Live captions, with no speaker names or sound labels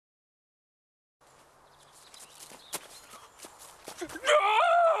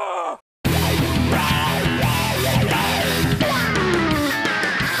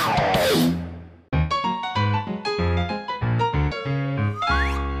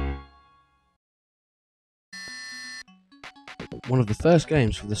One of the first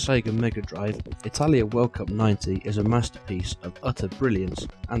games for the Sega MegaDrive, Italia World Cup 90 is a masterpiece of utter brilliance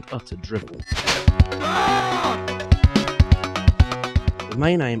and utter drivel. The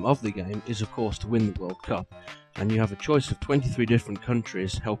main aim of the game is of course to win the World Cup, and you have a choice of 23 different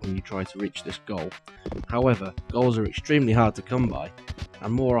countries helping you try to reach this goal. However, goals are extremely hard to come by,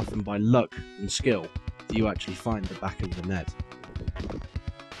 and more often by luck than skill do you actually find the back of the net.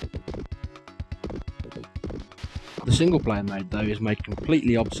 The single player mode though is made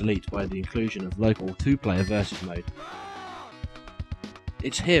completely obsolete by the inclusion of local 2-player versus mode.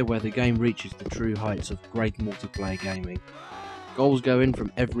 It's here where the game reaches the true heights of great multiplayer gaming. Goals go in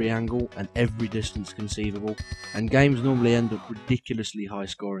from every angle and every distance conceivable, and games normally end up ridiculously high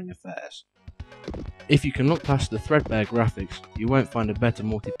scoring affairs. If you can look past the threadbare graphics, you won't find a better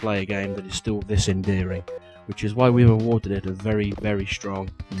multiplayer game that is still this endearing, which is why we've awarded it a very, very strong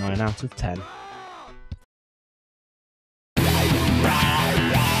 9 out of 10.